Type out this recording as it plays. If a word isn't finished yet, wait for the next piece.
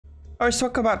Alright, so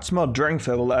welcome back to more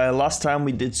DragonFable. Last time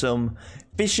we did some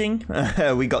fishing.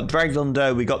 We got dragged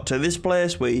under, we got to this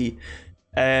place, we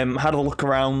had a look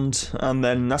around, and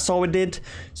then that's all we did.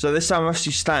 So this time we're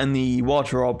actually starting the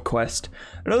water orb quest.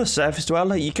 Another surface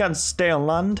dweller, you can't stay on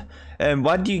land.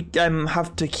 Why do you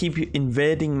have to keep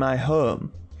invading my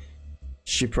home?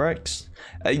 Shipwrecks.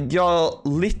 You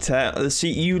litter the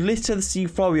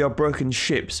seafloor with your broken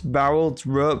ships, barrels,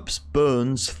 ropes,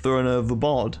 bones thrown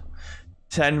overboard.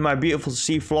 Turn my beautiful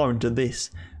seafloor into this.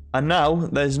 And now,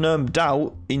 there's no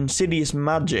doubt, insidious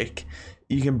magic.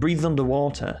 You can breathe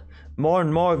underwater. More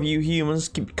and more of you humans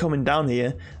keep coming down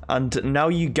here, and now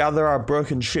you gather our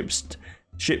broken ships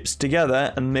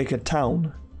together and make a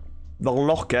town. The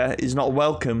locker is not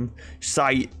welcome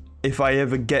sight. If I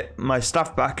ever get my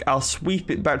stuff back, I'll sweep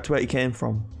it back to where it came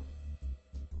from.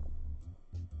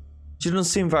 She doesn't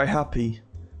seem very happy.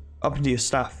 Up into your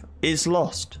staff. It's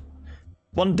lost.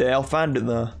 One day I'll find it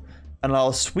though, and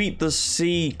I'll sweep the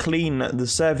sea clean the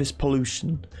surface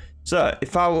pollution. So,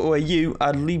 if I were you,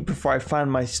 I'd leave before I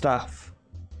find my staff.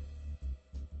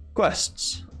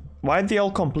 Quests. Why are they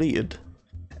all completed?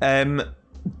 Do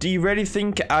you really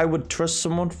think I would trust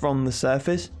someone from the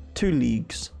surface? 2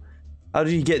 leagues. How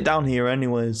did you get down here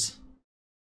anyways?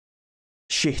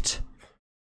 Shit.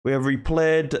 We have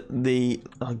replayed the...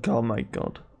 Oh my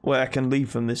god. Wait, I can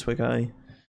leave from this way, can I?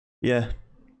 Yeah.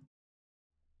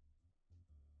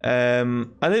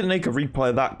 I didn't make a replay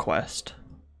of that quest.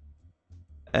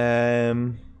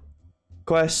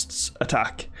 Quests,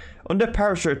 attack. Under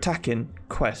pirates are attacking.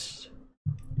 Quest.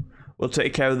 We'll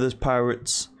take care of those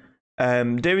pirates.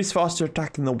 Davey's faster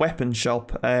attacking the weapon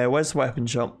shop. Where's the weapon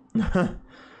shop? Can't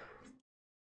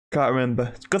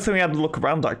remember. It's a good thing we had to look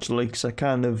around actually, because I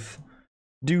kind of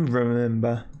do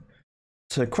remember.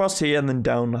 So across here and then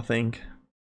down, I think.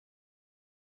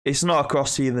 It's not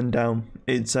across here then down.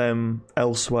 It's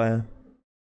elsewhere.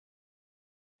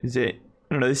 Is it?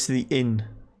 No, this is the inn.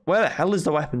 Where the hell is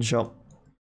the weapon shop?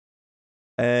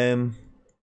 Oh,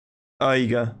 you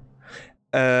go.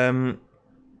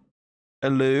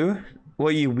 Hello? What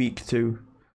are you weak to?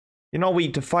 You're not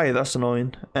weak to fire, that's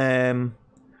annoying.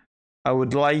 I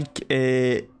would like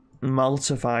a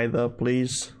multiply though,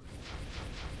 please.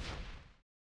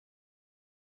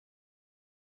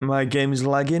 My game is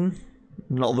lagging.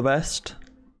 Not the best.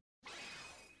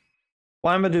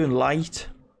 Why am I doing light?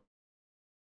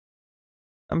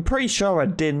 I'm pretty sure I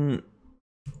didn't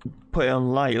put it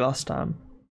on light last time.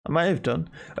 I might have done.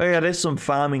 Oh yeah, I did some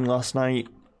farming last night.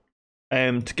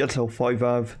 To get till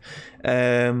 45.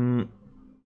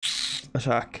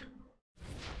 Attack.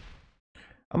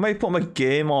 I might put my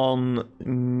game on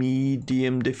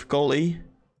medium difficulty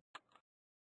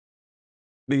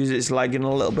because it's lagging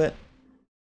a little bit.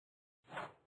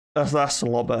 That's a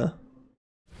lot better.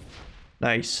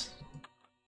 Nice.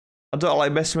 I don't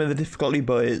like messing with the difficulty,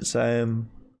 but it's the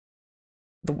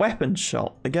weapon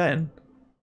shot again.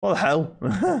 What the hell?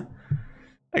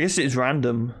 I guess it's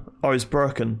random or it's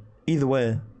broken. Either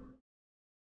way.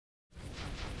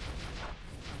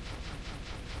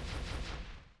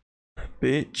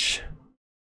 Bitch.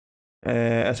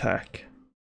 Attack.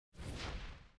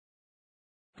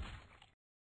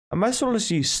 I might as well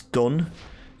just use stun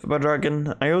for my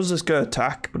dragon. I always just go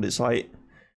attack, but it's like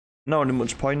not really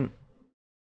much point.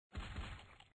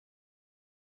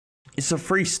 It's a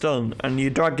free stun, and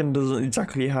your dragon doesn't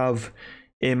exactly have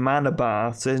a mana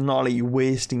bar, so it's not like you're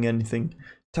wasting anything.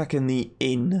 Attacking the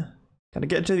inn. Can I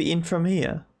get to the inn from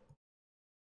here?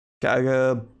 Gotta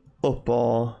go up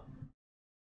or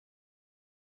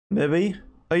maybe?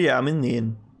 Oh yeah, I'm in the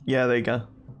inn. Yeah, there you go.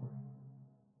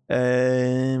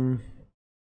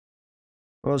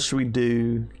 What else should we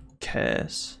do?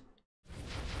 Curse.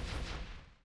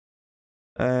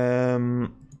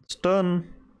 Stun.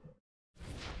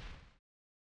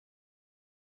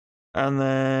 And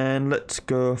then let's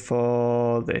go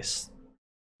for this.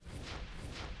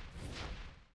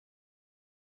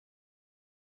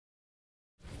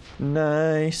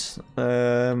 Nice.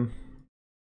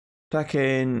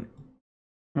 Attacking.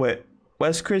 Wait,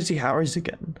 where's Crazy Harry's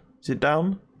again? Is it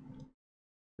down?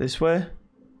 This way?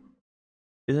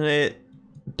 Isn't it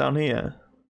down here?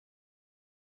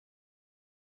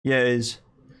 Yeah, it is.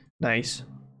 Nice.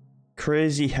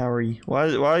 Crazy Harry.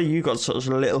 Why you got such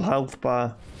a little health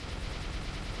bar?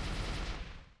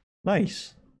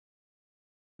 Nice.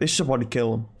 This should probably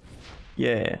kill him.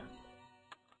 Yeah.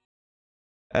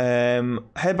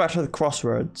 Head back to the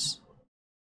crossroads.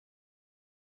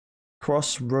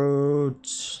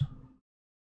 Crossroads.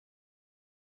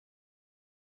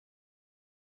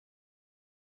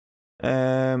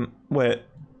 Wait.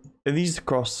 Are these the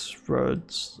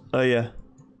crossroads? Oh yeah.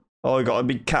 Oh, I got a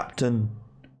big captain.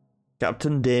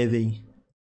 Captain Davey.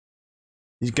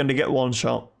 He's gonna get one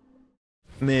shot.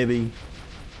 Maybe.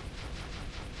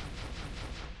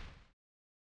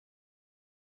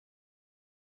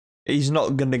 He's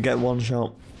not gonna get one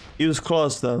shot. He was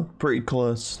close though, pretty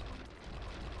close.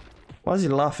 Why is he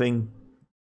laughing?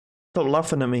 Stop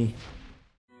laughing at me.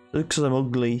 Looks like I'm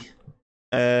ugly.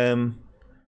 Oh,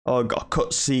 I got a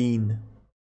cutscene.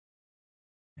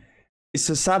 It's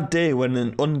a sad day when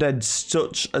an undead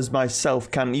such as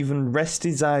myself can't even rest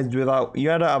his eyes without you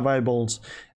don't have eyeballs.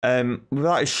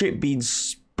 Without his ship being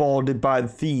boarded by the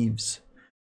thieves.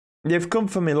 They've come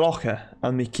for my locker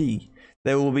and my key.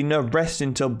 There will be no rest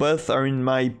until both are in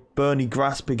my bony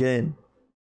grasp again.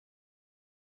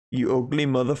 You ugly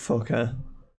motherfucker.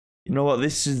 You know what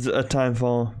this is a time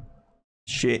for?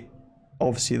 Shit.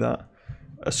 Obviously that.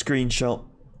 A screenshot.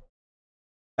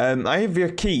 I have your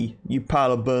key, you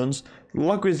pile of bones. The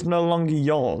locker is no longer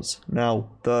yours.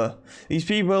 Now, these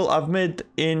people I've made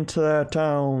into their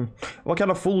town. What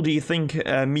kind of fool do you think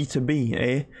me to be,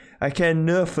 eh? I care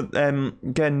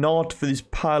naught for this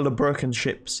pile of broken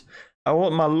ships. I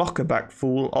want my locker back,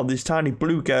 fool, or this tiny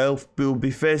blue girl will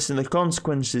be facing the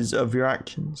consequences of your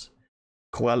actions.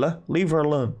 Cruella, leave her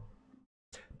alone.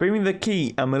 Bring me the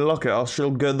key and my locker, or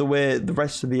she'll go the way the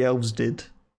rest of the elves did.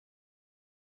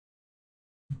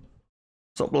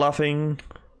 Stop laughing.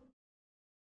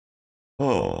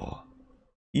 Oh.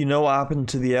 You know what happened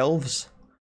to the elves?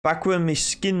 Back when my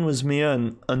skin was my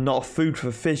own and not food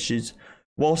for fishes,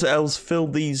 water elves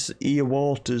filled these here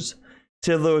waters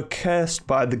till they were cursed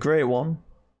by the Great One.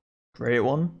 Great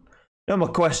One? No more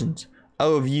questions.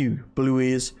 Out of you, blue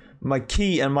ears. My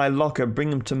key and my locker, bring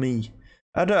them to me.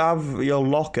 I don't have your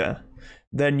locker.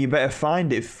 Then you better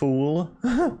find it, fool.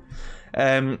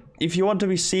 If you want to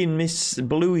be seen, Miss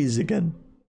Bluey's again.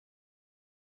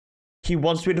 He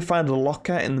wants me to find a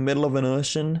locker in the middle of an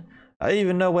ocean. I don't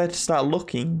even know where to start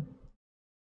looking.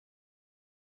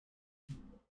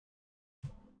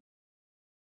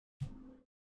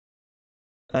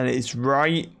 And it's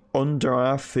right under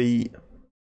our feet.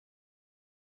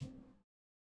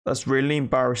 That's really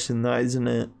embarrassing, that, isn't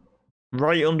it?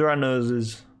 Right under our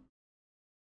noses.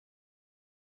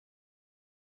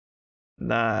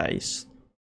 Nice.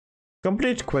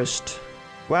 Complete quest.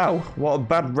 Wow, what a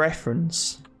bad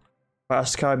reference.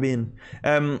 Past Caribbean.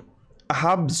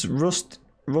 Habs rust.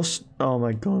 Oh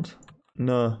my god.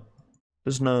 No.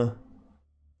 There's no.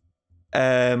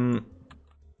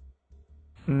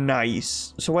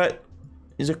 Nice. So where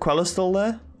is Aquella still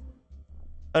there?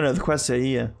 Oh no, the quests are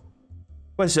here.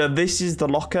 Wait, so this is the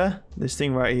locker? This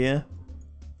thing right here.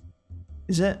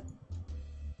 Is it?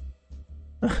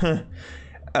 2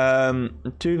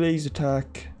 days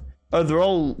attack. Oh, they're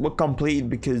all completed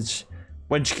because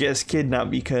when she gets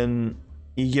kidnapped, you can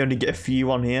only get a few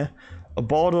on here.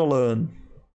 Aboard alone.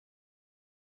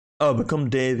 Oh, become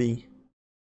Davey.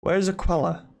 Where's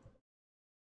Aquella?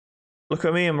 Look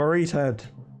at me, I'm a retard.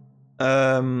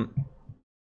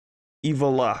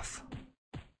 Evil laugh.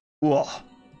 Whoa.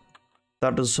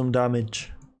 That does some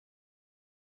damage.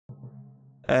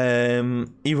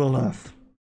 Evil laugh.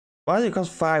 Why does it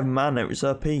cost 5 mana? It's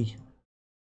OP.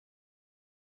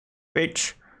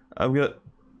 Bitch. I'm gonna...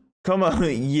 Come on,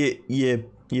 you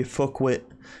fuckwit.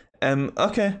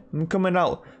 Okay, I'm coming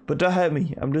out. But don't hurt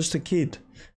me, I'm just a kid.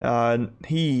 No,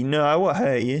 I won't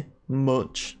hurt you.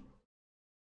 Much.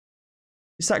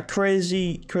 Is that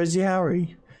crazy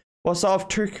Harry? What sort of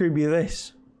trickery be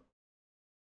this?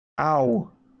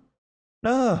 Ow.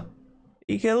 No!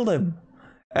 He killed him.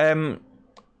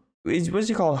 Was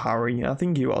he called Harry? I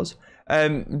think he was.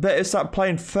 Better start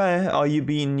playing fair or you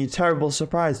be in your terrible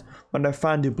surprise when I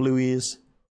find your blue ears.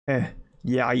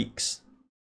 Yikes.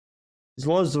 There's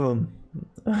loads of them.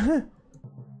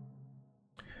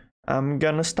 I'm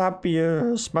gonna stab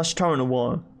you. Smash tower in the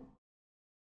wall.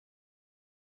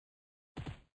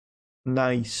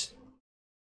 Nice.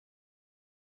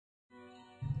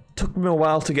 Took me a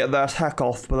while to get that attack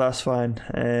off, but that's fine.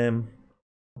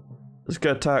 Let's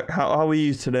go attack. How are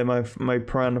you today, my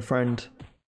piranha friend?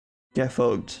 Get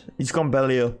fucked. He's gone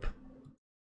belly up.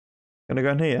 Can I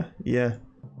go in here? Yeah.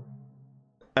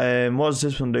 What does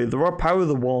this one do? The raw power of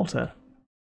the water.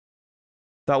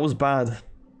 That was bad.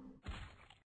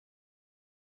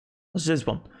 What's this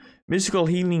one? Mystical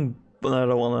healing, but I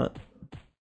don't want that.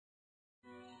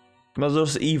 Might as well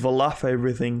just evil laugh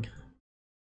everything.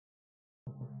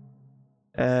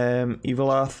 Evil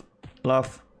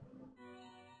laugh.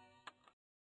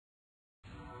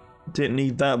 Didn't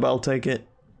need that, but I'll take it.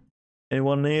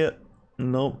 Anyone here?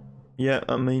 Nope. Yeah,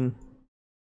 I mean,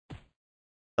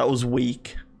 that was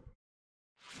weak.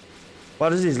 Why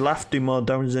does his laugh do more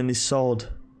damage than his sword?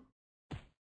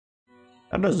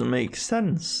 That doesn't make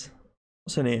sense.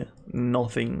 What's in here?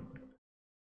 Nothing.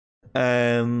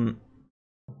 A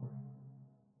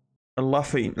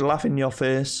laugh in your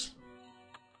face.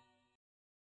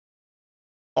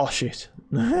 Oh shit.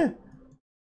 I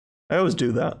always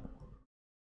do that.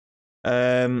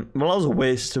 Well, that was a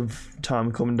waste of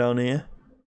time coming down here.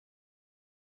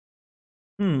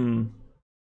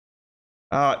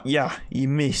 Yeah, you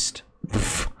missed.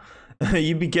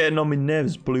 You'd be getting on my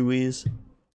nerves, blue ears.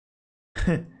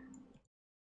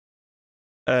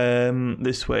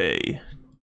 This way.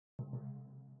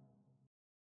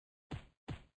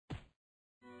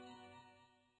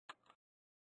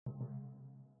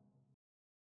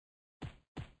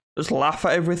 Just laugh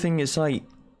at everything, it's like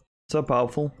so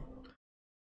powerful.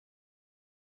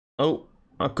 Oh,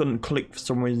 I couldn't click for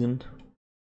some reason.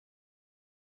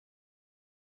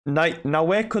 Now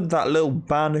where could that little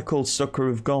barnacle sucker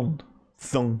have gone?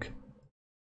 Thunk.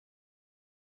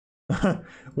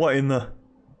 What in the...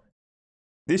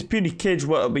 This puny kid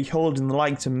won't be holding the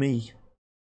like to me.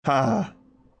 Ha.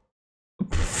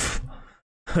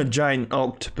 A giant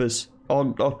octopus.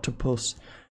 Octopus.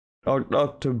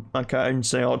 I can't even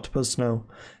say octopus now.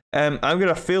 I'm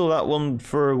gonna feel that one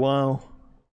for a while.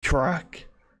 Crack.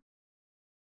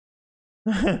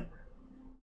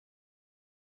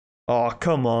 Oh,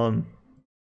 come on.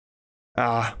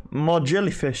 Ah, more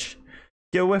jellyfish.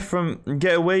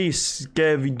 Get away, you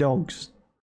scary dogs.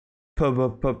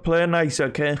 Play nice,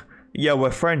 okay? Yeah,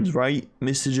 we're friends, right,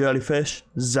 Mr. Jellyfish?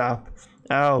 Zap.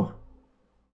 Ow.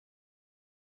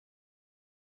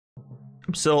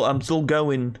 I'm still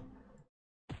going.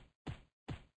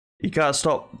 You can't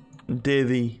stop,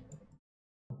 Davey.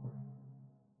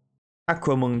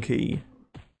 Aqua monkey.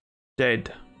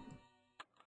 Dead.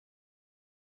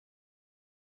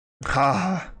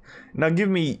 Ha! Now give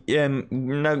me,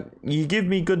 now you give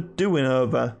me good doing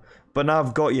over, but now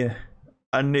I've got you.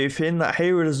 And if in that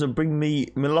hero doesn't bring me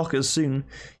my locker soon,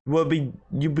 you'll be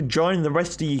joining the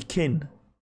rest of your kin.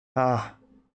 Ah.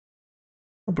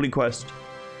 Complete quest.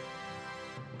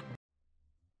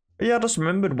 Yeah, I just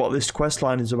remembered what this quest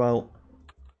line is about.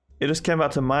 It just came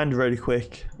back to mind really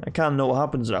quick. I can't know what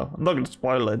happens now. I'm not going to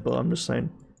spoil it, but I'm just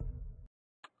saying.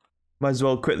 Might as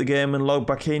well quit the game and log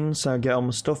back in so I get all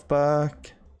my stuff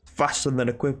back. Faster than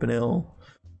equipping it all.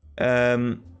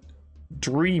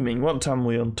 Dreaming. What time are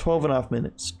we on? 12.5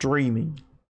 minutes. Dreaming.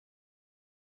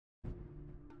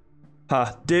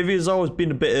 Ha. Davey has always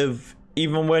been a bit of...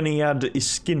 Even when he had his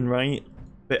skin, right?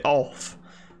 A bit off.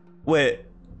 Wait.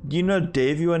 You know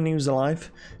Davey when he was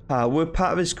alive? We're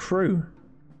part of his crew.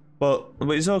 But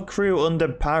with his whole crew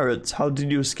undead pirates, how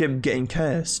did you escape getting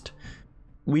cursed?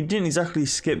 We didn't exactly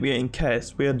skip getting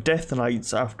cursed. We are Death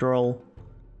Knights after all.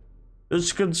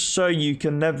 It's good so you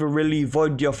can never really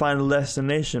avoid your final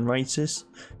destination, right, sis?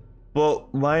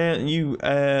 But why aren't you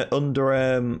why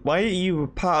aren't you a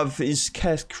part of his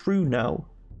cursed crew now?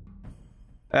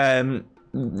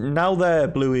 Now there,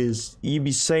 Blueies, you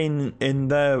be saying in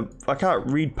there, I can't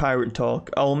read pirate talk.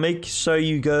 I'll make so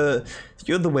you go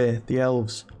the other way, the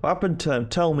elves. What happened to him?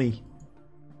 Tell me.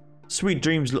 Sweet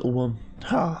dreams, little one.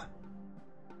 Ha.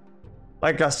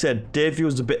 Like I said, Davey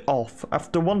was a bit off.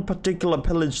 After one particular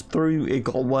pillage through, it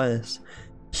got worse.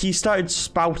 He started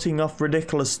spouting off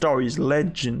ridiculous stories,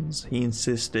 legends, he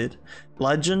insisted.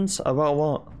 Legends? About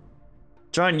what?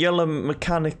 Giant yellow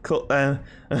mechanicals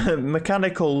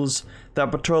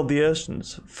that patrol the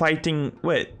oceans, fighting...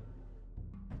 Wait.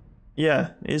 Yeah,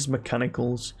 it is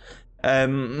mechanicals.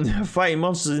 Fighting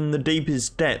monsters in the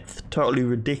deepest depth. Totally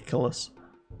ridiculous.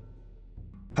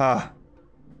 Ha.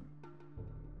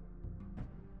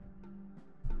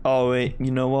 Oh wait,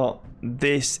 you know what?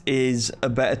 This is a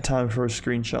better time for a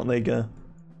screenshot. There you go.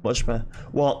 Much better.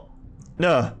 What?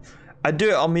 No. I do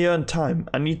it on my own time.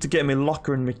 I need to get my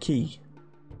locker and my key.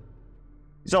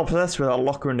 He's all possessed with that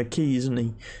locker and the key, isn't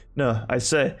he? No, I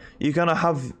say, you're gonna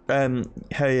have,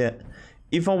 hey,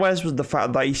 even worse was the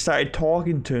fact that he started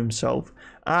talking to himself,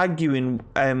 arguing,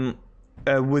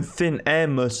 with thin air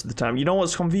most of the time. You know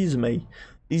what's confusing me?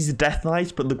 These are Death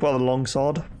Knights, but they've got a long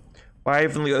sword. Why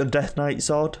haven't they got a Death Knight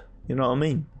sword? You know what I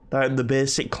mean? The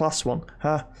basic class one,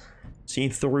 huh? See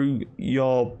through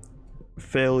your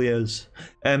failures.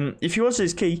 If he wants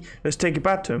his key, let's take it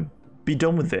back to him. Be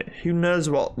done with it. Who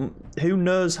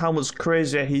knows how much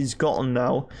crazier he's gotten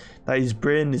now that his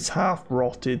brain is half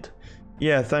rotted.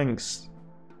 Yeah, thanks.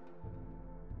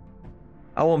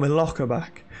 I want my locker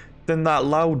back. Then that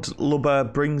loud lubber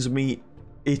brings me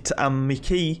it and my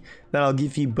key, then I'll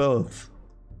give you both.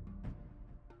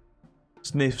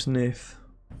 Sniff, sniff.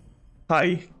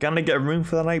 Hi, can I get a room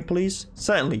for the night, please?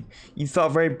 Certainly. You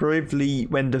fought very bravely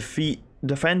when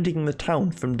defending the town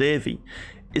from Davey.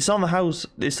 It's on the house.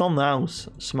 It's on the house.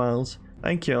 Smiles.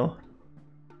 Thank you.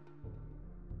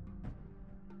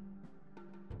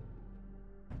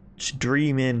 Just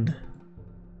dreaming.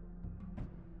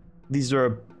 These are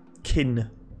a kin.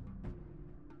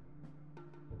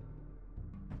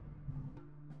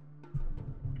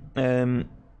 I'm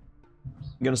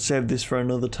gonna save this for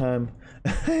another time.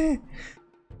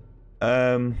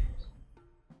 A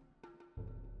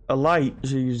light,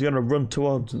 so he's gonna run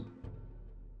towards it.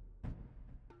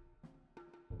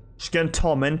 She's getting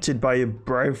tormented by your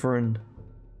brethren.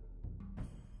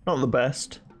 Not the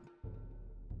best.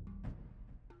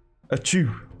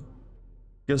 Achoo.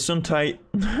 Get sun tight.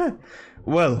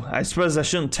 Well, I suppose I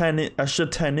shouldn't turn it. I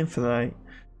should turn in for the night.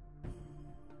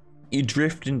 You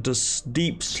drift into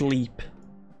deep sleep.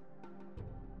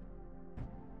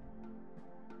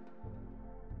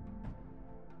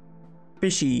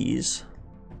 Fishies.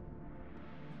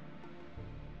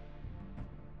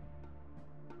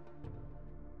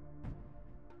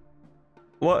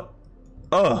 What?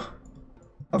 Oh,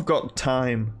 I've got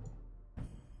time.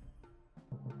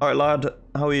 Alright, lad,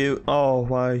 how are you? Oh,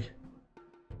 why?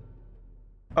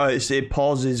 Oh, it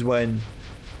pauses when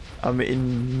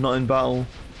I'm not in battle.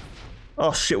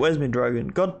 Oh shit, where's my dragon?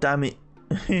 God damn it.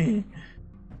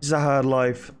 It's a hard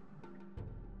life.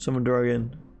 Summon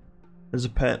dragon. As a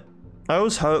pet. I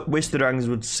always wish the dragons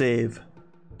would save.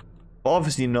 But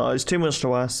obviously not, it's too much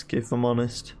to ask if I'm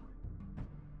honest.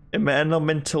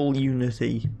 Elemental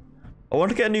unity. I want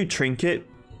to get a new trinket.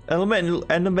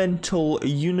 Elemental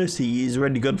unity is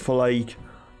really good for like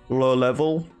low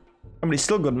level. I mean, it's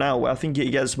still good now. I think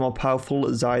it gets more powerful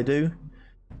as I do.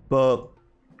 But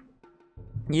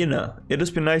you know, it'd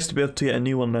just be nice to be able to get a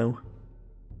new one now.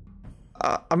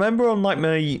 I remember on like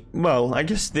my, well, I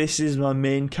guess this is my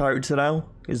main character now,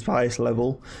 his highest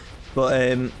level.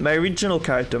 But my original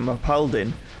character, my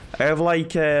paladin, I have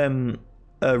like a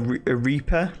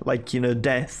reaper, like, you know,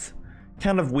 death.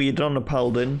 Kind of weird on a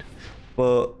paladin,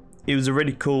 but it was a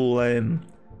really cool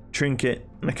trinket.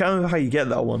 And I can't remember how you get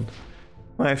that one.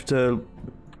 I have to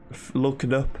look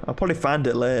it up. I'll probably find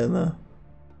it later though.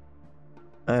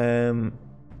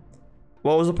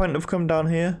 What was the point of coming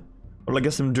down here? Well, I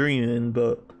guess I'm dreaming,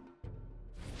 but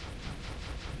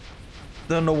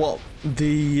don't know what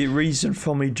the reason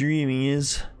for me dreaming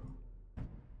is.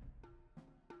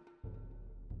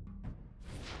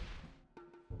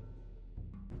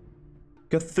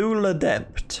 Cthulhu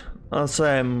Adept. That's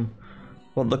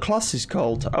what the class is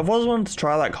called. I've always wanted to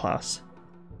try that class.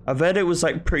 I've heard it was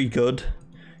like pretty good.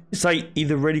 It's like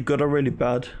either really good or really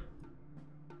bad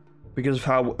because of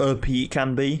how OP it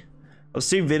can be. I've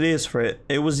seen videos for it.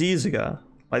 It was years ago.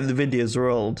 Like the videos are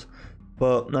old.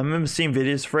 But I remember seeing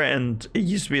videos for it and it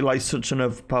used to be like such an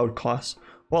overpowered class.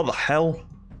 What the hell?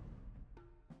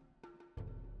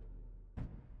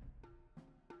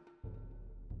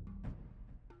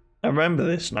 I remember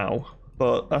this now.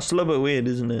 But that's a little bit weird,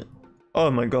 isn't it?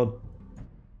 Oh my god.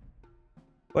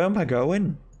 Where am I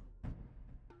going?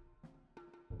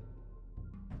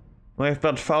 I have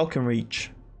bad falcon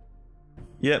reach.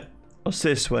 Yep. What's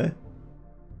this way?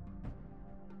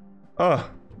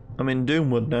 Oh, I'm in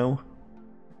Doomwood now.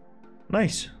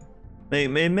 Nice. It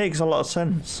makes a lot of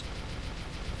sense.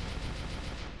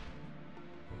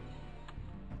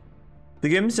 The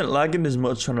game isn't lagging as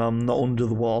much when I'm not under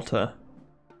the water.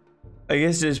 I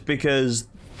guess it's because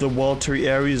the watery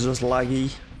area is just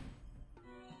laggy.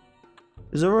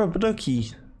 Is there a rubber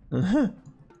ducky?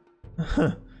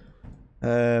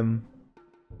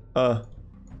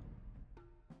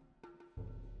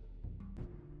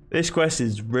 This quest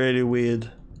is really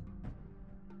weird.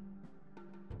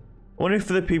 I wonder if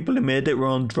the people who made it were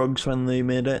on drugs when they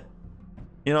made it.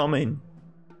 You know what I mean?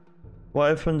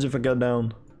 What happens if I go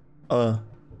down? What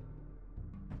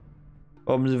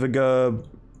happens if I go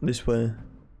this way?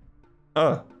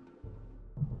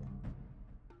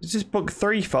 Is this book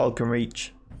 3 Falcon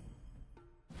Reach?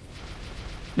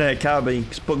 No, it can't be,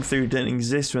 because book 3 didn't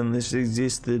exist when this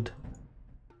existed.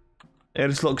 It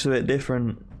just looks a bit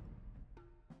different.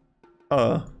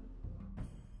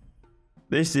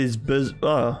 This is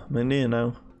I'm in here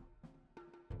now.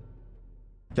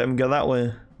 Can't even go that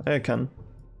way. I can.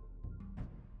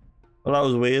 Well, that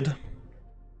was weird.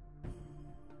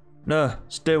 No,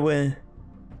 stay away.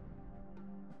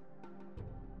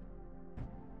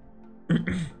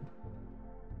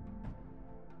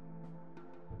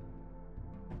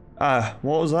 What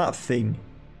was that thing?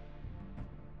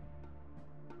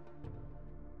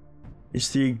 It's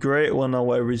the great one or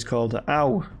whatever he's called.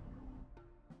 Ow.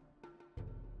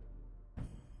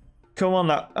 Come on,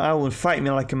 that owl, and fight me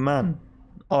like a man.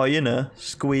 Or, you know,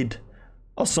 squid.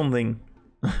 Or something.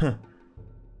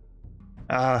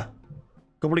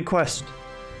 Complete quest.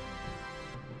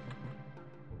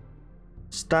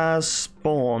 Stars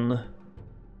spawn.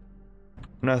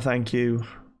 No, thank you.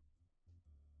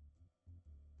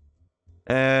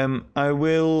 I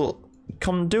will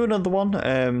come do another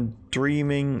one.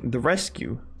 Dreaming the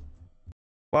rescue.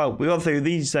 Wow, we got through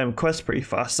these quests pretty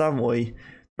fast, haven't we?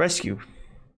 Rescue.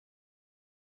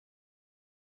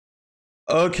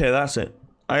 Okay, that's it.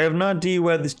 I have no idea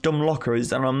where this dumb locker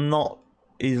is, and I'm not.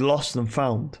 He's lost and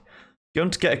found. You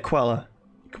want to get a Queller?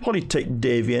 You could probably take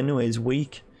Davey anyway. He's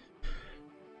weak.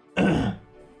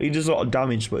 He does a lot of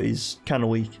damage, but he's kind of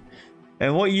weak.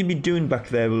 And what you be doing back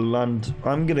there will land.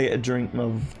 I'm gonna get a drink.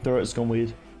 My throat's gone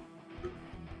weird.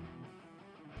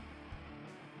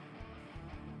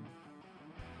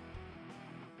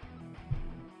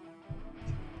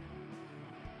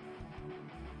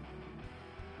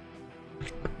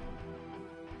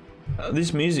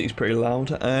 This music's pretty loud.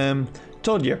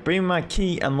 Told you, bring my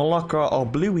key and the locker or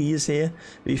Bluey is here.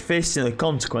 Be facing the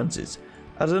consequences.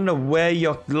 I don't know where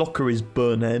your locker is,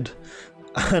 Burnhead,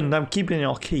 and I'm keeping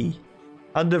your key.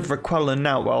 Hand over Queller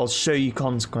now, or I'll show you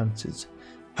consequences.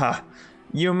 Ha!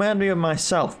 You remind me of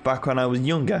myself back when I was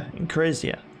younger and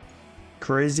crazier.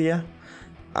 Crazier?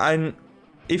 And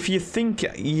if you think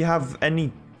you have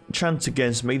any chance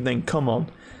against me, then come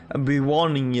on. I'll be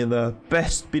warning you though.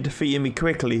 Best be defeating me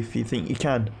quickly if you think you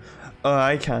can. Oh,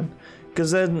 I can.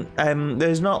 Because then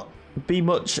there's not be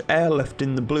much air left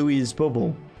in the Bluey's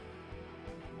bubble.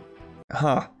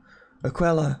 Ha!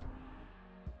 Aquella.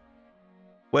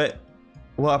 Wait,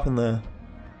 what happened there?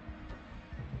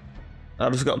 I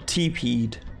just got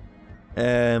TP'd.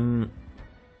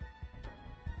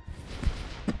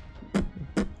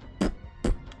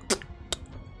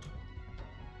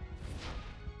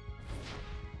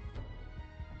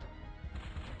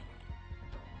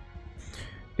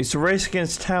 It's a race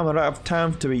against time. I don't have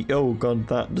time to be. Oh god,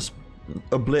 that just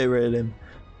obliterated him.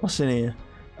 What's in here?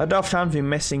 I don't have time to be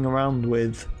messing around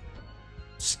with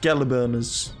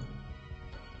skeleburners.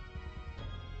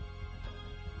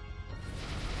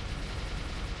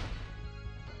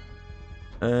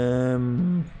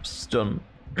 Stun.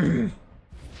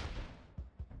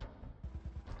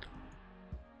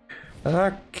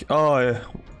 Attack. Oh, yeah.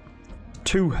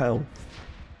 2 health.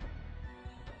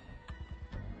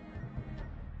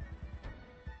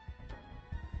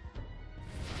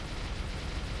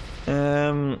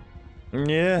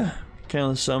 Yeah,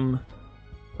 killing some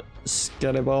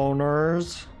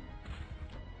skeleboners.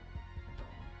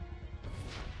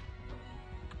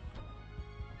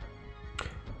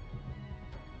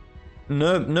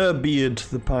 No beard,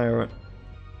 the pirate.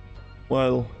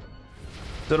 Well,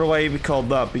 don't know why he'd be called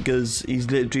that because he's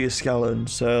literally a skeleton.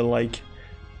 So like,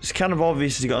 it's kind of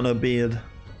obvious he's got no beard.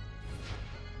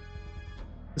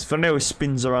 It's funny how he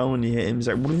spins around when you hit him. He's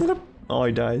like, oh,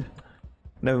 he died.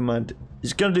 Never mind.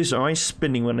 He's gonna do some nice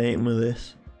spinning when I hit him with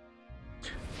this.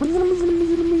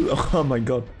 Oh my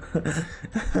god.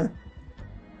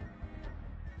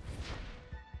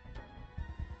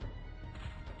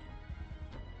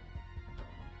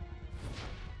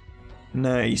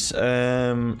 Nice.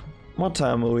 What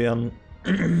time are we on?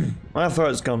 My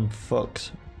throat's gone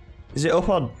fucked. Is it up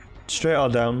or straight or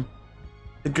down?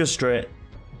 It goes straight.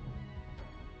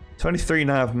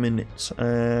 23.5 minutes.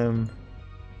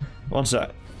 One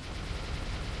sec.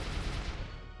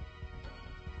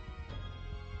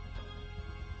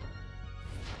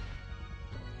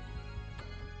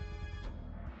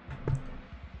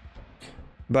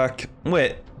 Back.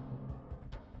 Wait.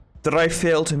 Did I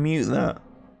fail to mute that?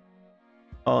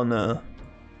 Oh no.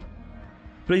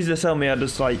 Please don't tell me I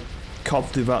just like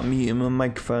coughed without muting my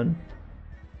microphone.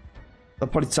 That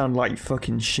probably sound like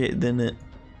fucking shit, didn't it?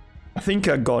 I think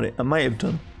I got it. I might have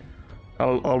done.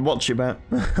 I'll watch it back.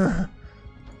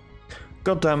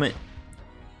 God damn it.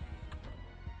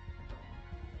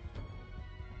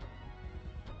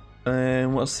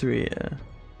 What's through here?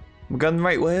 We're going the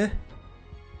right way?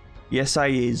 Yes, I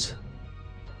is.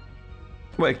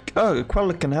 Wait, oh,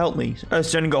 Queller can help me. Oh,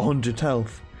 it's only got 100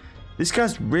 health. This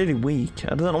guy's really weak.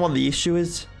 I don't know what the issue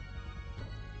is.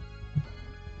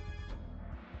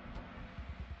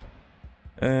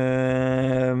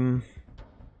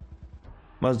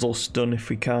 Might as well stun if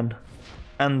we can.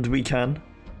 And we can.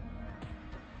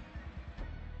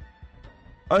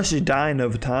 Oh, she's dying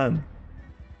over time.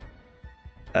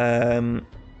 So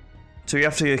we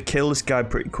have to kill this guy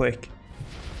pretty quick.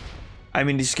 I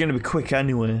mean, he's gonna be quick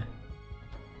anyway.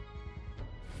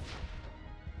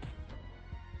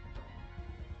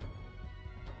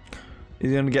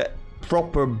 He's gonna get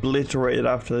proper obliterated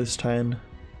after this turn.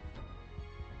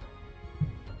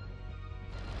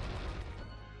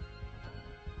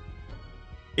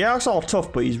 Yeah, that's all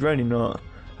tough, but he's really not.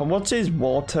 And what's his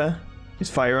water? His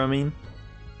fire, I mean.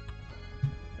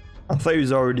 I thought he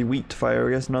was already weak to fire,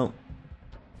 I guess not.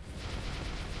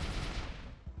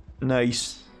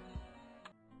 Nice.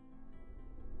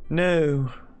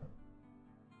 No.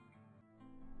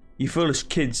 You foolish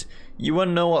kids. You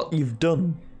won't know what you've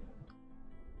done.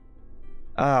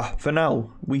 Ah, for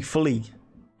now, we flee.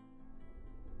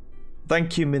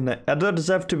 Thank you, Midnight. I don't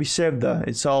deserve to be saved there.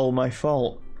 It's all my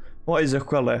fault. What is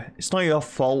Aquila? It's not your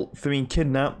fault for being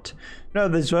kidnapped. No,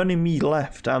 there's only me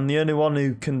left. I'm the only one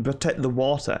who can protect the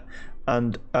water.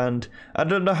 And I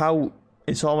don't know how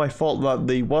it's all my fault that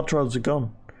the water roads are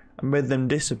gone. I made them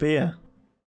disappear.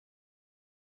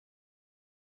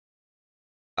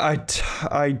 I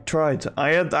tried. I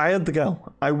had the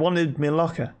girl. I wanted my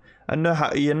locker. I know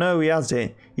how. You know he has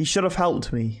it. He should have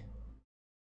helped me.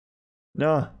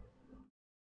 No.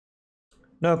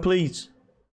 No, please.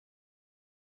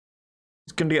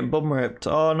 He's gonna get bum ripped.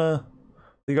 Oh no.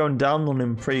 They're going down on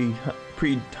him pretty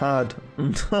hard.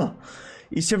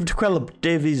 You saved to quell up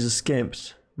Davey's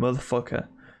escapes. Motherfucker.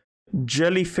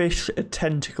 Jellyfish a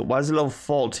tentacle. Why is it level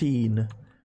 14?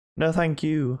 No, thank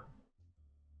you.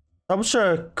 How much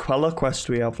Queller quest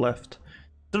we have left?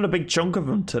 Done a big chunk of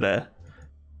them today.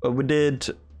 But we did.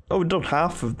 Oh, we've done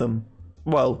half of them.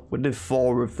 Well, we did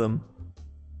 4 of them.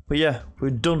 But yeah,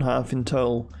 we've done half in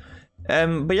total.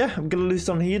 But yeah, I'm gonna leave this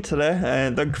on here today.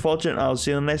 Thank you for watching. I'll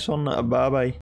see you in the next one. Bye bye.